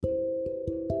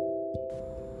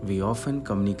We often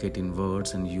communicate in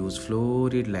words and use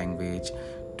florid language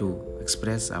to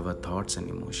express our thoughts and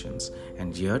emotions,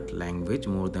 and yet, language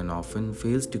more than often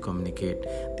fails to communicate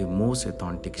the most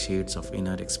authentic shades of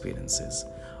inner experiences.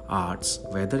 Arts,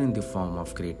 whether in the form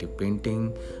of creative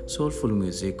painting, soulful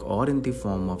music, or in the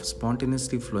form of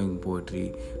spontaneously flowing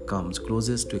poetry, comes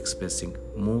closest to expressing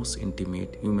most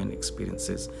intimate human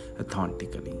experiences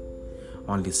authentically.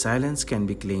 Only silence can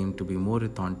be claimed to be more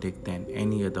authentic than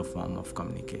any other form of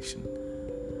communication.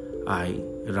 I,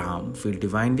 Ram, feel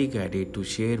divinely guided to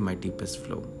share my deepest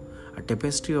flow, a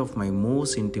tapestry of my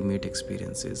most intimate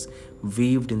experiences,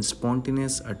 weaved in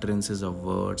spontaneous utterances of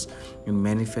words and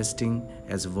manifesting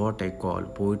as what I call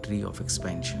poetry of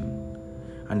expansion.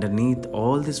 Underneath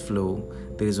all this flow,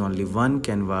 there is only one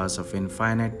canvas of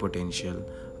infinite potential,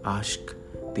 Ashk,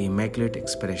 the immaculate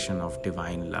expression of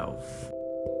divine love.